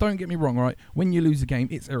 don't get me wrong, right? When you lose a game,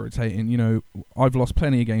 it's irritating. You know, I've lost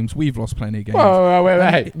plenty of games. We've lost plenty of games.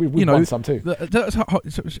 Wait, we've won some too.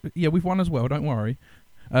 Yeah, we've won as well. Don't worry.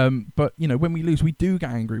 But when we lose, we do get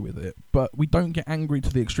angry with it, but we don't get angry to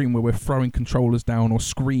the extreme where we're throwing controllers down or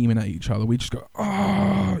screaming at each other. We just go,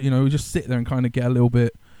 we just sit there and kind of get a little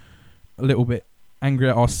bit angry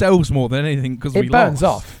at ourselves more than anything because it burns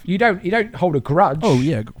off. You don't hold a grudge. Oh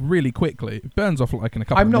yeah, really quickly. It burns off like in a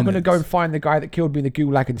couple of minutes. I'm not going to go and find the guy that killed me in the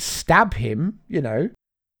gulag and stab him,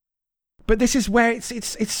 But this is where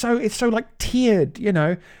it's so like tiered,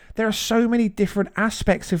 There are so many different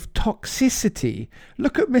aspects of toxicity.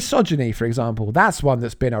 Look at misogyny, for example. That's one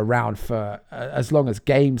that's been around for as long as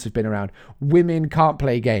games have been around. Women can't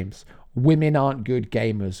play games. Women aren't good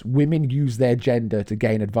gamers. Women use their gender to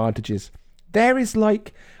gain advantages. There is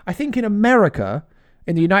I think in America,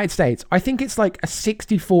 in the United States, I think it's like a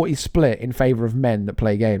 60-40 split in favor of men that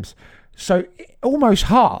play games. So almost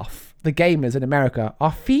half the gamers in America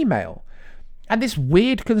are female. And this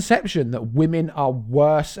weird conception that women are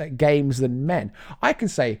worse at games than men. I can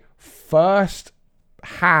say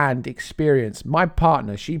first-hand experience. My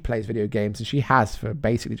partner, she plays video games and she has for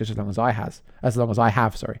basically just as long as I have.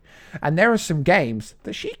 And there are some games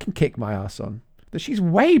that she can kick my ass on. That she's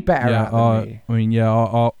way better at than me. I mean,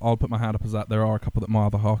 I'll put my hand up as that. There are a couple that my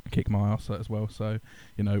other half can kick my ass at as well. So,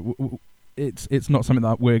 it's not something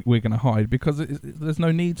that we're going to hide because there's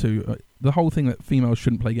no need to. The whole thing that females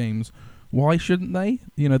shouldn't play games. Why shouldn't they?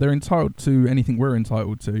 They're entitled to anything we're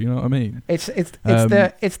entitled to. You know what I mean? It's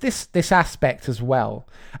this aspect as well,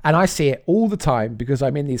 and I see it all the time because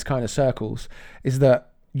I'm in these kind of circles. Is that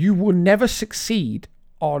you will never succeed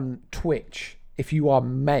on Twitch if you are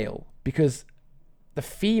male because the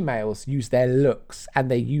females use their looks and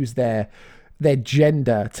they use their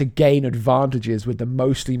gender to gain advantages with the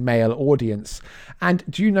mostly male audience. And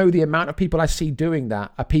do you know the amount of people I see doing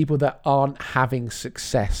that are people that aren't having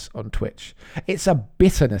success on Twitch? It's a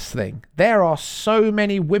bitterness thing. There are so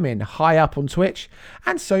many women high up on Twitch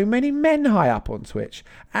and so many men high up on Twitch.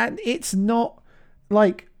 And it's not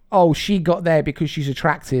like, oh, she got there because she's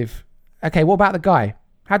attractive. Okay, what about the guy?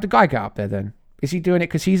 How'd the guy get up there then? Is he doing it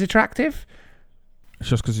because he's attractive? It's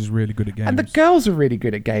just because he's really good at games. And the girls are really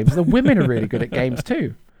good at games. The women are really good at games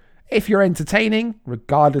too. If you're entertaining,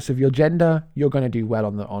 regardless of your gender, you're going to do well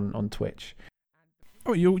on Twitch.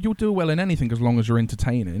 Oh, you'll do well in anything as long as you're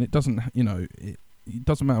entertaining. It doesn't, it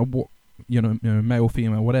doesn't matter what, male,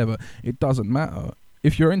 female, whatever. It doesn't matter.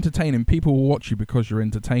 If you're entertaining, people will watch you because you're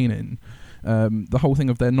entertaining. The whole thing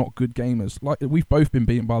of they're not good gamers. Like we've both been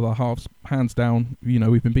beaten by the halves, hands down.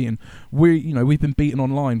 We've been beaten. We've been beaten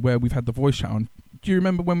online where we've had the voice chat on. Do you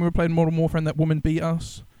remember when we were playing Modern Warfare and that woman beat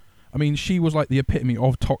us? I mean, she was like the epitome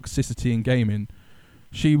of toxicity in gaming.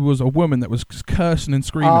 She was a woman that was cursing and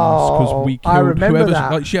screaming because we killed whoever.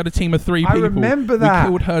 Like she had a team of 3 people. I remember that. We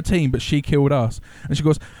killed her team, but she killed us. And she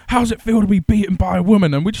goes, "How does it feel to be beaten by a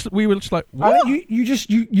woman?" And we were just like, "What?"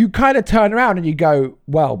 You kind of turn around and you go,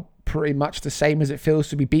 "Well, pretty much the same as it feels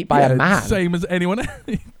to be beat by a man. Same as anyone else."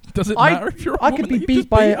 Does it matter if you're a woman? I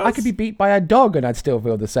could be beat by a dog and I'd still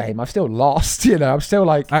feel the same. I've still lost, I'm still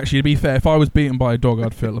like... Actually, to be fair, if I was beaten by a dog,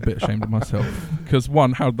 I'd feel a bit ashamed of myself. Because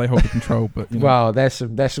one, how do they hold the control? But Well, there's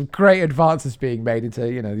some great advances being made into,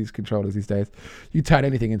 these controllers these days. You turn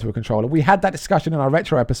anything into a controller. We had that discussion in our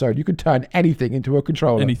retro episode. You could turn anything into a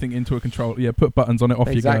controller. Anything into a controller. Yeah, put buttons on it, off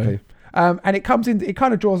exactly. You go. And it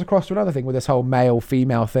kind of draws across to another thing with this whole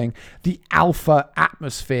male-female thing, the alpha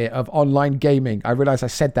atmosphere of online gaming. I realised I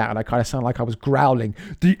said that and I kind of sound like I was growling.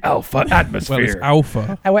 The alpha atmosphere. Well, it's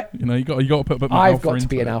alpha. You got to put my I've alpha got to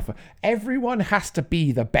be an alpha. Everyone has to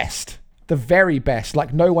be the best, the very best,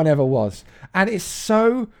 like no one ever was. And it's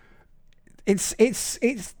so, it's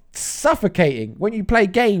suffocating when you play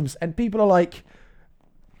games and people are like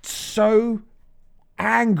so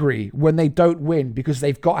angry when they don't win because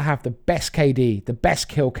they've got to have the best KD, the best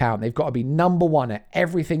kill count. They've got to be number one at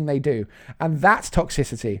everything they do. And that's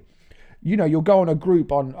toxicity. You'll go on a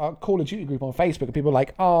group, on a Call of Duty group on Facebook, and people are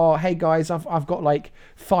like, "Oh, hey guys, I've got like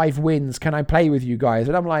 5 wins. Can I play with you guys?"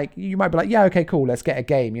 And I'm like, you might be like, "Yeah, okay, cool. Let's get a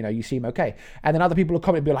game. You seem okay." And then other people will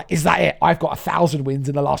comment and be like, "Is that it? I've got 1,000 wins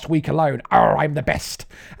in the last week alone. Oh, I'm the best."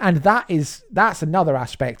 And that's another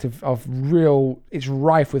aspect of real, it's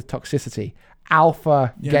rife with toxicity.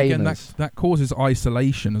 Alpha gamers. Again, that causes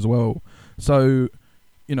isolation as well. So,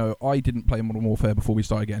 I didn't play Modern Warfare before we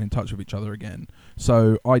started getting in touch with each other again.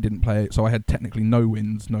 So I didn't play it. So I had technically no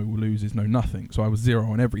wins, no loses, no nothing. So I was 0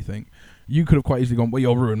 on everything. You could have quite easily gone, "Well,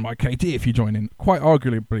 you'll ruin my KD if you join in." Quite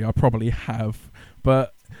arguably, I probably have.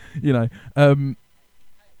 But, there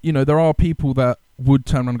are people that would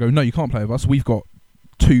turn around and go, "No, you can't play with us. We've got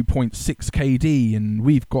 2.6 KD and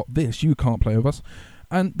we've got this. You can't play with us."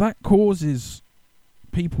 And that causes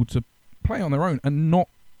people to play on their own and not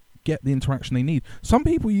get the interaction they need. Some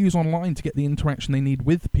people use online to get the interaction they need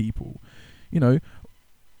with people. You know,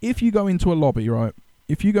 if you go into a lobby, right?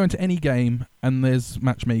 If you go into any game and there's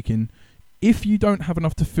matchmaking, if you don't have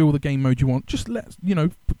enough to fill the game mode you want, just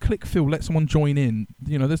click fill, let someone join in.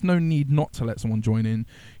 You know, there's no need not to let someone join in.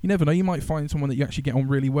 You never know, you might find someone that you actually get on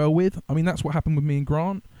really well with. I mean, that's what happened with me and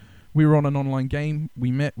Grant. We were on an online game,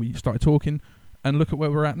 we met, we started talking, and look at where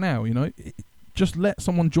we're at now, you know. Just let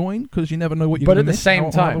someone join, because you never know what you're going to miss.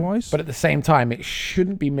 But at the same time, it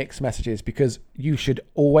shouldn't be mixed messages, because you should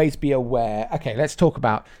always be aware. Okay, let's talk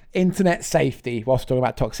about internet safety whilst talking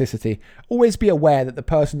about toxicity. Always be aware that the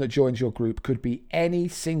person that joins your group could be any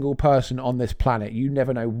single person on this planet. You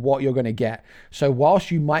never know what you're going to get. So whilst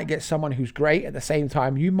you might get someone who's great, at the same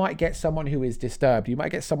time, you might get someone who is disturbed. You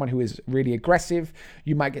might get someone who is really aggressive.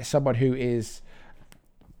 You might get someone who is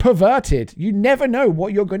perverted. You never know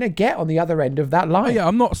what you're going to get on the other end of that line. Oh, yeah,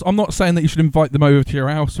 I'm not saying that you should invite them over to your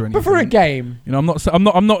house or anything. But for a game, you know,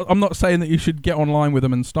 I'm not saying that you should get online with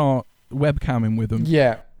them and start webcamming with them.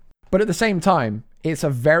 Yeah, but at the same time, it's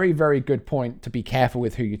a very, very good point to be careful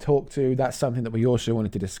with who you talk to. That's something that we also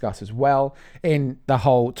wanted to discuss as well. In the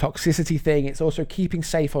whole toxicity thing, it's also keeping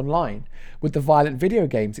safe online. With the violent video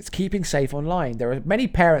games, it's keeping safe online. There are many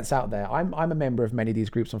parents out there. I'm a member of many of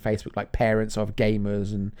these groups on Facebook, like parents of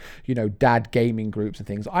gamers and, you know, dad gaming groups and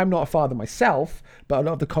things. I'm not a father myself, but a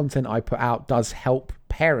lot of the content I put out does help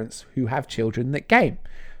parents who have children that game.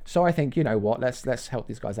 So I think, you know what, let's help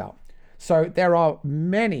these guys out. So there are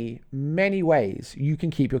many, many ways you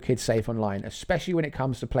can keep your kids safe online, especially when it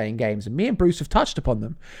comes to playing games. And me and Bruce have touched upon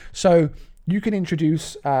them. So you can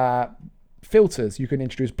introduce filters. You can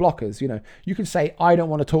introduce blockers. You know, you can say, I don't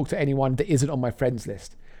want to talk to anyone that isn't on my friends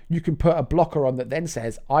list. You can put a blocker on that then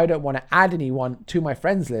says, I don't want to add anyone to my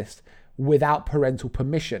friends list without parental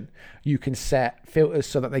permission. You can set filters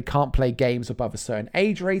so that they can't play games above a certain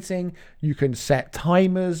age rating. You can set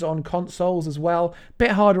timers on consoles as well.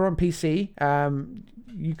 Bit harder on PC.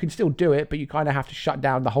 You can still do it, but you kind of have to shut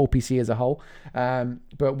down the whole PC as a whole.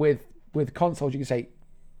 But with consoles, you can say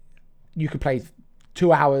you could play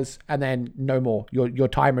 2 hours and then no more. Your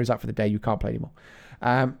timer is up for the day. You can't play anymore.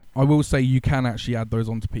 I will say you can actually add those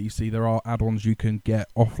onto PC. There are add-ons you can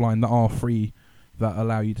get offline that are free that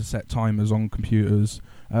allow you to set timers on computers.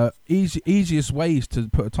 Easiest ways to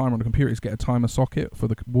put a timer on a computer is get a timer socket for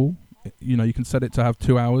the wall. You know, you can set it to have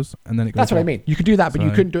 2 hours and then it goes. That's what I mean. You could do that, but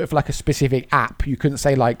you couldn't do it for like a specific app. You couldn't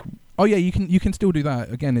say like. Oh yeah, you can still do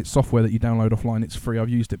that. Again, it's software that you download offline. It's free. I've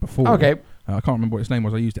used it before. Okay. I can't remember what its name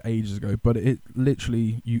was. I used it ages ago. But it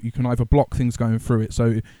literally, you can either block things going through it.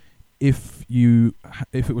 So if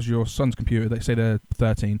it was your son's computer, they say they're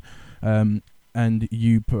 13, and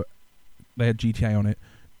they had GTA on it,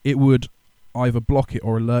 it would either block it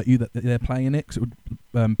or alert you that they're playing it, because it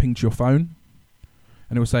would ping to your phone,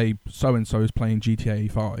 and it would say so-and-so is playing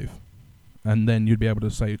GTA 5. And then you'd be able to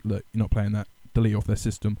say, look, you're not playing that, delete off their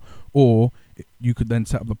system. Or you could then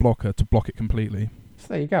set up the blocker to block it completely. So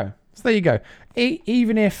there you go.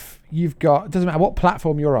 Even if you've got, it doesn't matter what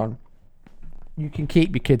platform you're on, you can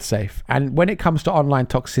keep your kids safe. And when it comes to online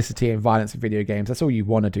toxicity and violence in video games, that's all you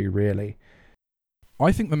want to do, really.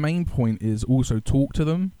 I think the main point is also talk to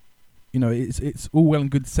them. You know, it's all well and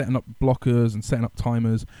good setting up blockers and setting up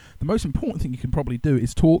timers. The most important thing you can probably do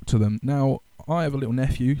is talk to them. Now, I have a little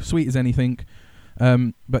nephew, sweet as anything,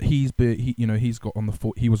 but he was on the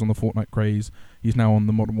Fortnite craze. He's now on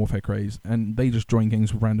the Modern Warfare craze, and they just join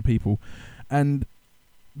games with random people. And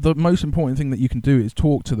the most important thing that you can do is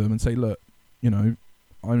talk to them and say, look, you know,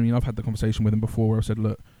 I mean, I've had the conversation with him before where I said,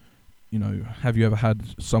 look, you know, have you ever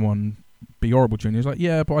had someone be horrible to you? And he was like,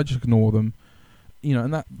 yeah, but I just ignore them. You know,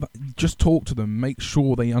 and that just talk to them, make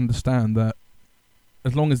sure they understand that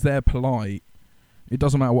as long as they're polite, it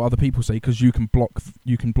doesn't matter what other people say, because you can block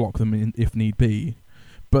them if need be.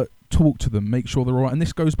 But talk to them, make sure they're all right. And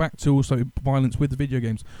this goes back to also violence with the video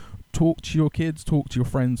games. Talk to your kids, talk to your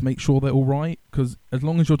friends, make sure they're all right, because as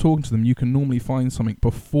long as you're talking to them, you can normally find something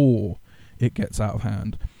before it gets out of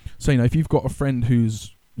hand. So, you know, if you've got a friend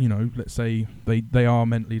who's, you know, let's say they are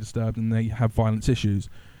mentally disturbed and they have violence issues,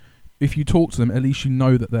 if you talk to them, at least you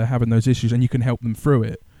know that they're having those issues and you can help them through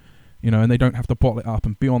it, you know, and they don't have to bottle it up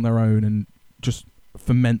and be on their own and just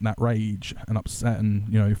ferment that rage and upset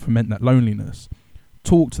and, you know, ferment that loneliness.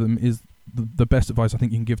 Talk to them is the best advice I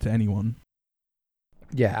think you can give to anyone.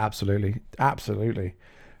 Yeah, absolutely. Absolutely.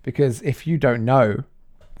 Because if you don't know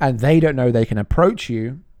and they don't know they can approach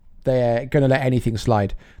you, they're going to let anything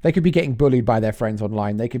slide. They could be getting bullied by their friends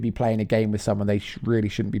online. They could be playing a game with someone they really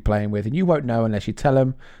shouldn't be playing with, and you won't know unless you tell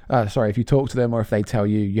them. If you talk to them or if they tell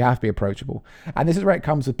you. You have to be approachable. And this is where it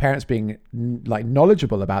comes with parents being like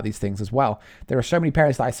knowledgeable about these things as well. There are so many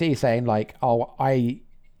parents that I see saying like,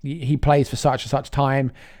 he plays for such and such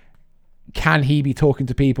time. Can he be talking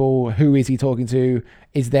to people? Who is he talking to?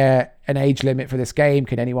 Is there an age limit for this game?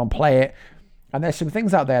 Can anyone play it? And there's some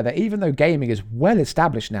things out there that even though gaming is well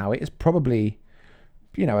established now, it is probably,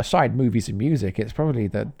 aside movies and music, it's probably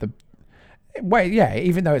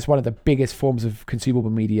even though it's one of the biggest forms of consumable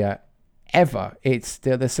media ever,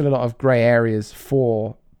 there's still a lot of grey areas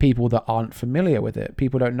for people that aren't familiar with it.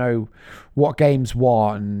 People don't know what games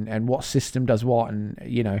what and what system does what, and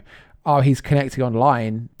he's connecting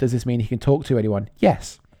online. Does this mean he can talk to anyone?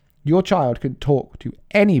 Yes, your child can talk to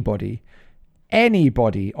anybody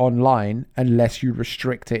online unless you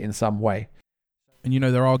restrict it in some way. And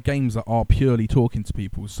there are games that are purely talking to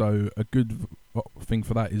people. So a good thing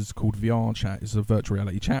for that is called VR chat. It's a virtual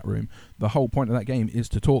reality chat room. The whole point of that game is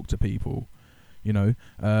to talk to people.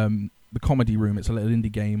 The comedy room, it's a little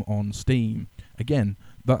indie game on Steam. Again,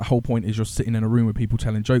 that whole point is you're sitting in a room with people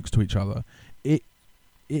telling jokes to each other. It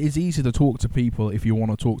is easy to talk to people if you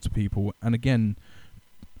want to talk to people. And again,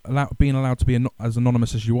 being allowed to be as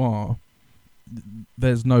anonymous as you are,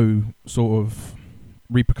 there's no sort of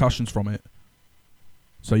repercussions from it.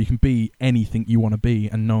 So you can be anything you want to be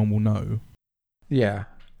and no one will know. Yeah.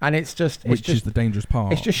 And it's just the dangerous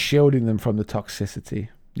part. It's just shielding them from the toxicity.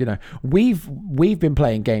 We've been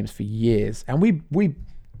playing games for years, and we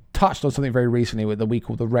touched on something very recently that we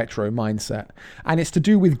call the retro mindset, and it's to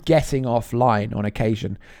do with getting offline on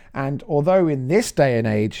occasion. And although in this day and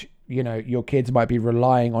age, your kids might be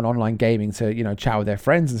relying on online gaming to, chat with their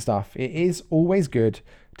friends and stuff, it is always good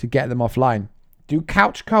to get them offline. Do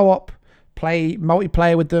couch co-op, play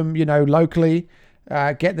multiplayer with them, locally,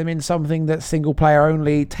 get them in something that's single player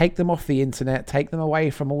only, take them off the internet, take them away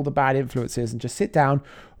from all the bad influences, and just sit down.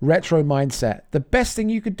 Retro mindset. The best thing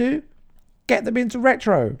you could do, get them into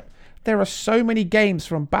retro. There are so many games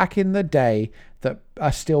from back in the day that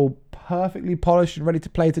are still perfectly polished and ready to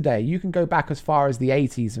play today. You can go back as far as the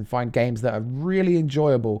 80s and find games that are really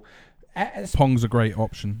enjoyable. Pong's a great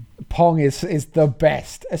option. Pong is the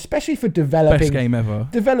best, especially for developing best game ever.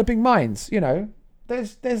 Developing minds.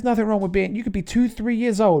 There's nothing wrong with you could be 2-3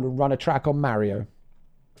 years old and run a track on Mario.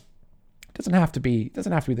 It doesn't have to be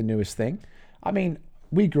the newest thing. I mean,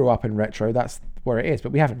 we grew up in retro, that's where it is,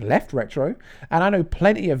 but we haven't left retro. And I know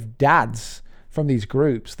plenty of dads from these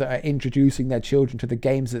groups that are introducing their children to the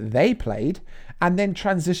games that they played and then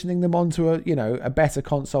transitioning them onto a better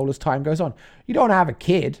console as time goes on. You don't want to have a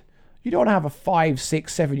kid. You don't want to have a 5,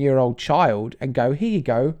 6, 7-year-old child and go, here you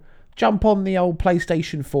go, jump on the old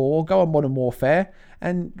PlayStation 4, go on Modern Warfare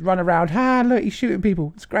and run around. Look, he's shooting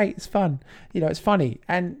people. It's great. It's fun. It's funny.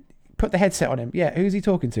 And put the headset on him. Yeah, who's he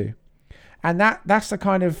talking to? And that's the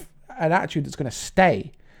kind of an attitude that's going to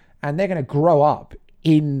stay. And they're going to grow up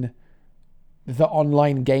in the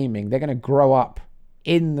online gaming. They're going to grow up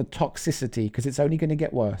in the toxicity because it's only going to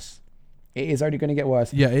get worse. It is only going to get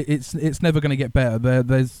worse. Yeah, it's never going to get better.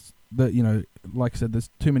 There's like I said, there's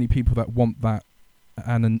too many people that want that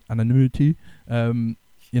anonymity. I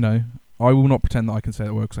will not pretend that I can say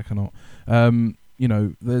that word because I cannot.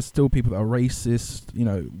 There's still people that are racist.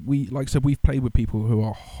 We've played with people who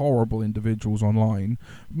are horrible individuals online.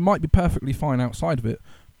 Might be perfectly fine outside of it,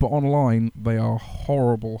 but online they are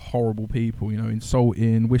horrible, horrible people.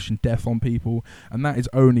 Insulting, wishing death on people, and that is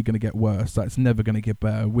only going to get worse. That's never going to get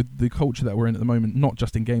better with the culture that we're in at the moment. Not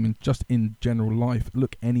just in gaming, just in general life.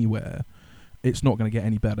 Look anywhere, it's not going to get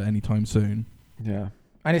any better anytime soon. Yeah,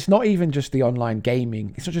 and it's not even just the online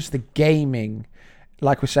gaming. It's not just the gaming.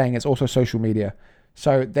 Like we're saying, it's also social media.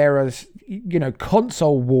 So there is,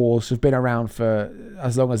 console wars have been around for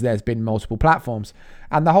as long as there's been multiple platforms.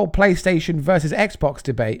 And the whole PlayStation versus Xbox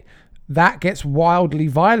debate, that gets wildly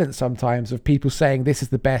violent sometimes, of people saying this is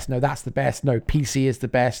the best, no, that's the best, no, PC is the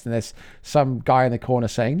best. And there's some guy in the corner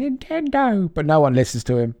saying Nintendo, but no one listens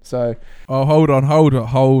to him. So, hold on.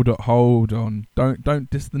 Don't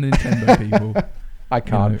diss the Nintendo people. I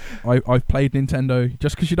can't. I've played Nintendo.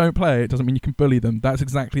 Just because you don't play it doesn't mean you can bully them. That's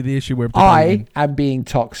exactly the issue we're debating. I am being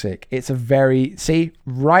toxic. It's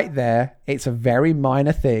right there. It's a very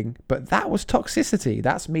minor thing, but that was toxicity.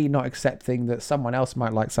 That's me not accepting that someone else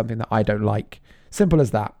might like something that I don't like. Simple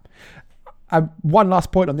as that. One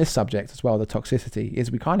last point on this subject as well, the toxicity, is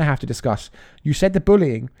we kind of have to discuss. You said the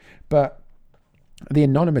bullying, but the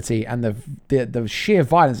anonymity and the sheer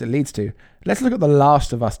violence it leads to. Let's look at The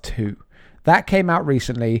Last of Us 2. That came out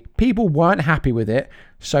recently. People weren't happy with it.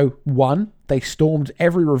 So one, they stormed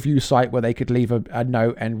every review site where they could leave a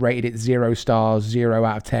note and rated it 0 stars, 0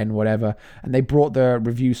 out of 10, whatever. And they brought the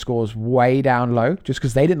review scores way down low just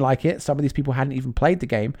because they didn't like it. Some of these people hadn't even played the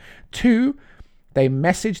game. Two, they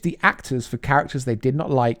messaged the actors for characters they did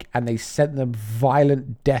not like, and they sent them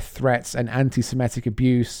violent death threats and anti-Semitic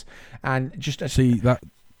abuse. And just see that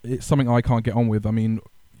it's something I can't get on with. I mean,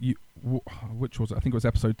 which was, I think it was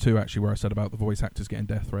episode 2 actually, where I said about the voice actors getting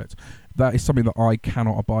death threats. That is something that I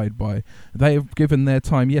cannot abide by. They have given their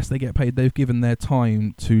time. Yes, they get paid. They've given their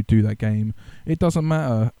time to do that game. It doesn't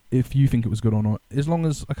matter if you think it was good or not. As long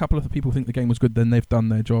as a couple of the people think the game was good, then they've done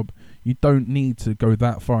their job. You don't need to go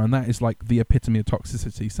that far, and that is like the epitome of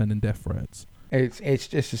toxicity, sending death threats. It's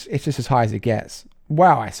just as high as it gets.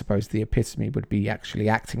 Well, I suppose the epitome would be actually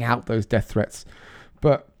acting out those death threats,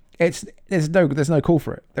 but there's no call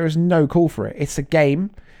for it. There is no call for it. It's a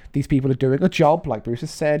game. These people are doing a job, like Bruce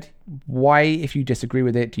has said. Why, if you disagree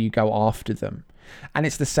with it, do you go after them? And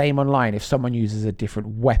it's the same online. If someone uses a different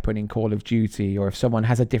weapon in Call of Duty, or if someone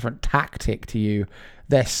has a different tactic to you,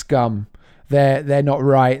 they're scum. They're not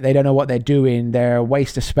right. They don't know what they're doing. They're a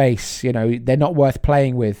waste of space. You know, they're not worth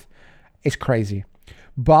playing with. It's crazy.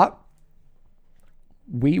 But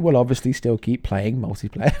we will obviously still keep playing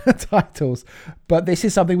multiplayer titles, but this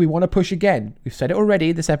is something we want to push again. We've said it already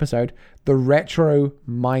in this episode, the retro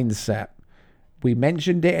mindset. We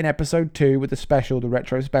mentioned it in episode 2 with the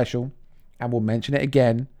retro special, and we'll mention it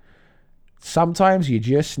again. Sometimes you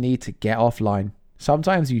just need to get offline.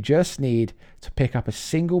 Sometimes you just need to pick up a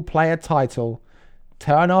single player title,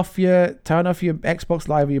 turn off your Xbox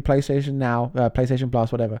Live or your PlayStation Now, PlayStation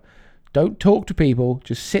Plus, whatever. Don't talk to people.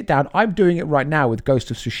 Just sit down. I'm doing it right now with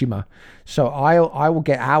Ghost of Tsushima. So I will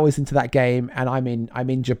get hours into that game, and I'm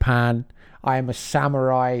in Japan. I am a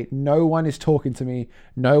samurai. No one is talking to me.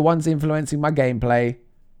 No one's influencing my gameplay.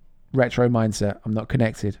 Retro mindset. I'm not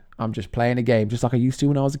connected. I'm just playing a game, just like I used to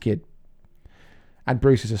when I was a kid. And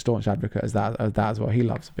Bruce is a staunch advocate as that as well. He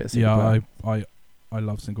loves a bit of single player. I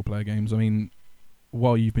love single player games. I mean,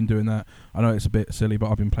 while you've been doing that, I know it's a bit silly, but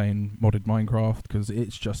I've been playing modded Minecraft because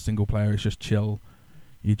it's just single player. It's just chill.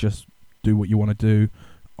 You just do what you want to do.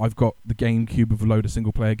 I've got the GameCube with a load of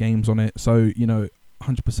single player games on it. So,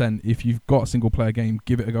 100%, if you've got a single player game,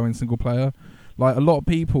 give it a go in single player. Like, a lot of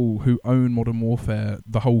people who own Modern Warfare,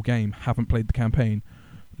 the whole game, haven't played the campaign.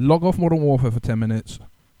 Log off Modern Warfare for 10 minutes.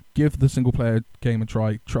 Give the single player game a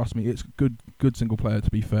try. Trust me, it's good single player, to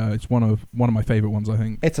be fair. It's one of my favourite ones, I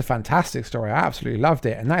think. It's a fantastic story. I absolutely loved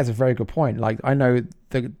it. And that is a very good point. Like, I know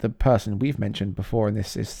the person we've mentioned before in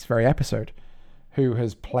this very episode who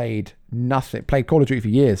has played Call of Duty for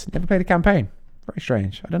years, never played a campaign. Very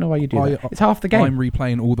strange. I don't know why you do that. It's half the game. I'm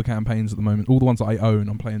replaying all the campaigns at the moment. All the ones that I own,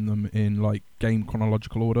 I'm playing them in like game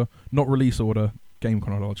chronological order. Not release order, game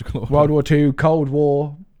chronological order. World War II, Cold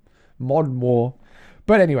War, Modern War.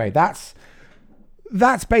 But anyway, that's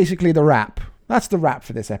basically the wrap. That's the wrap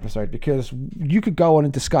for this episode, because you could go on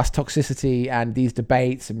and discuss toxicity and these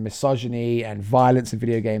debates and misogyny and violence in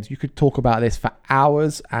video games. You could talk about this for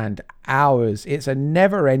hours and hours. It's a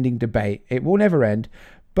never-ending debate. It will never end.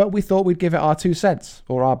 But we thought we'd give it our 2 cents,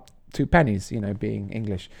 or our 2 pennies, being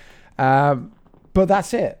English. But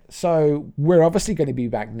that's it. So we're obviously going to be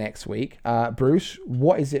back next week. Bruce,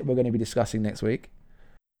 what is it we're going to be discussing next week?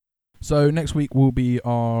 So next week will be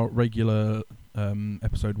our regular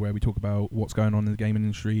episode where we talk about what's going on in the gaming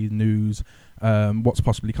industry, news, what's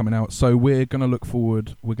possibly coming out. So we're going to look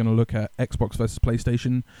forward. We're going to look at Xbox versus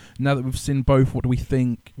PlayStation. Now that we've seen both, what do we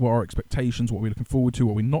think? What are our expectations? What are we looking forward to?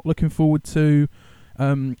 What are we not looking forward to?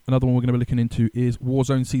 Another one we're going to be looking into is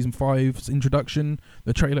Warzone Season 5's introduction.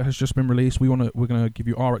 The trailer has just been released. We're going to give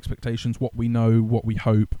you our expectations, what we know, what we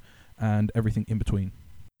hope, and everything in between.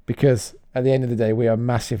 Because at the end of the day, we are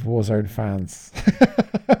massive Warzone fans.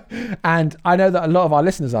 And I know that a lot of our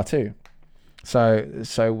listeners are too. So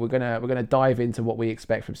we're gonna dive into what we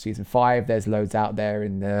expect from Season 5. There's loads out there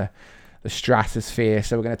in the stratosphere.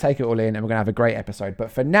 So we're going to take it all in, and we're going to have a great episode.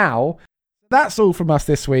 But for now, that's all from us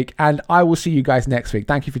this week, and I will see you guys next week.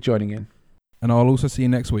 Thank you for joining in. And I'll also see you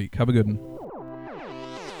next week. Have a good one.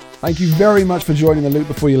 Thank you very much for joining the Loot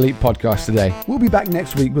Before You Leap podcast today. We'll be back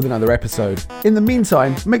next week with another episode. In the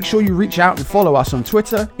meantime, make sure you reach out and follow us on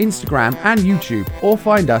Twitter, Instagram, and YouTube, or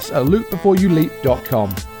find us at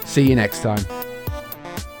lootbeforeyouleap.com. See you next time.